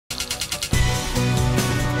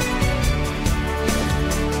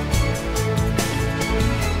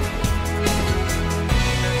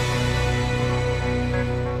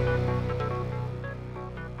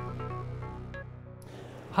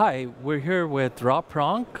Hi, we're here with Rob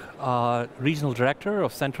Pronk, Regional Director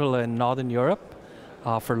of Central and Northern Europe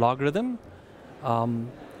for LogRhythm.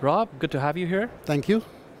 Rob, good to have you here. Thank you,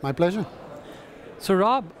 my pleasure. So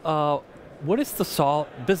Rob, what is the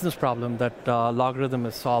business problem that LogRhythm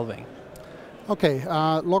is solving? Okay,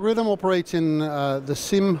 LogRhythm operates in the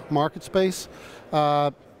SIM market space.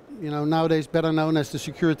 Nowadays better known as the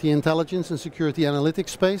security intelligence and security analytics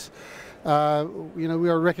space. We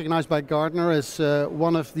are recognized by Gartner as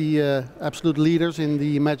one of the absolute leaders in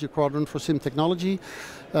the Magic Quadrant for SIM technology.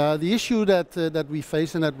 The issue that we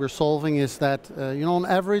face and that we're solving is that, on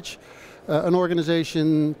average, an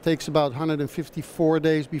organization takes about 154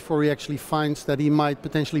 days before he actually finds that he might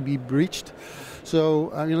potentially be breached.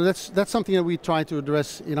 So, that's something that we try to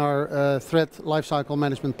address in our threat lifecycle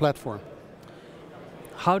management platform.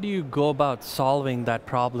 How do you go about solving that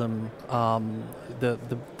problem,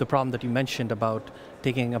 the problem that you mentioned about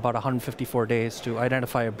taking about 154 days to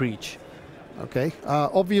identify a breach? Okay,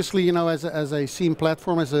 obviously, as a SIEM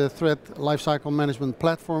platform, as a threat lifecycle management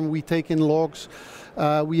platform, we take in logs,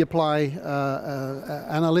 we apply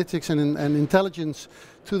analytics and intelligence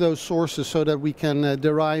to those sources so that we can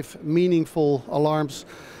derive meaningful alarms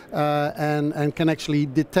and can actually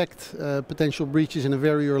detect potential breaches in a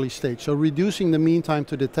very early stage. So reducing the mean time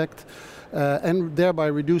to detect and thereby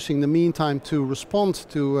reducing the mean time to respond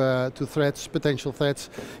to threats, potential threats,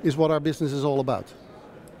 is what our business is all about.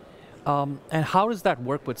 And how does that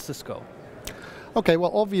work with Cisco? Okay,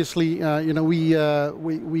 well, obviously,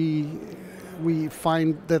 we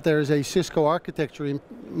find that there is a Cisco architecture in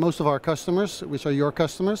most of our customers, which are your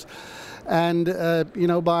customers, and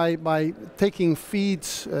by taking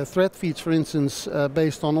feeds, threat feeds, for instance,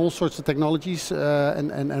 based on all sorts of technologies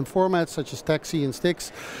and formats such as TAXi and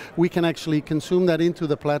Stix, we can actually consume that into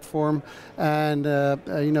the platform, and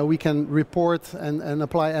we can report and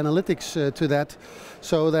apply analytics to that,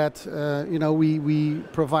 so that we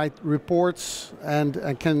provide reports and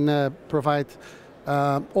can provide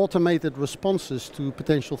automated responses to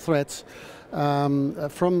potential threats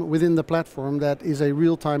from within the platform. That is a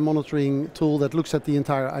real-time monitoring tool that looks at the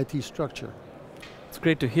entire IT structure. It's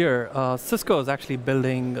great to hear. Cisco is actually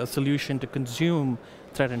building a solution to consume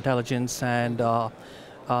threat intelligence and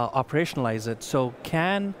operationalize it. So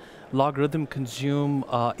can LogRhythm consume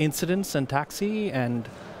incidents and TAXi and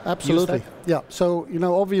absolutely use that? Yeah. So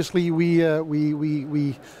obviously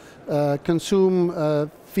we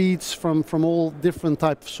consume feeds from all different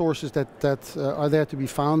type of sources that are there to be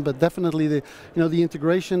found, but definitely the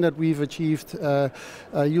integration that we've achieved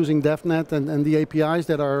using DevNet and the APIs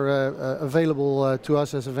that are available to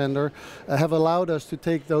us as a vendor have allowed us to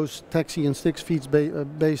take those TAXi and Stix feeds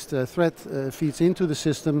based threat feeds into the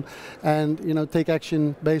system and take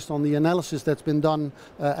action based on the analysis that's been done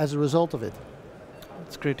as a result of it.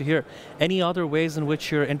 It's great to hear. Any other ways in which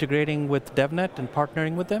you're integrating with DevNet and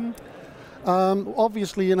partnering with them?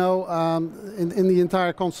 Obviously, in the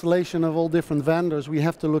entire constellation of all different vendors, we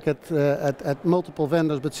have to look at multiple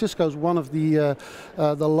vendors. But Cisco is one of the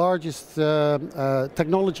largest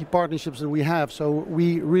technology partnerships that we have. So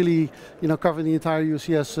we really, cover the entire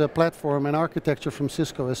UCS platform and architecture from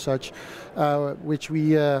Cisco as such, which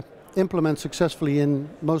we implement successfully in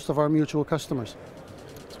most of our mutual customers.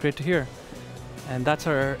 It's great to hear. And that's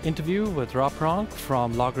our interview with Rob Pronk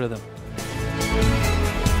from LogRhythm.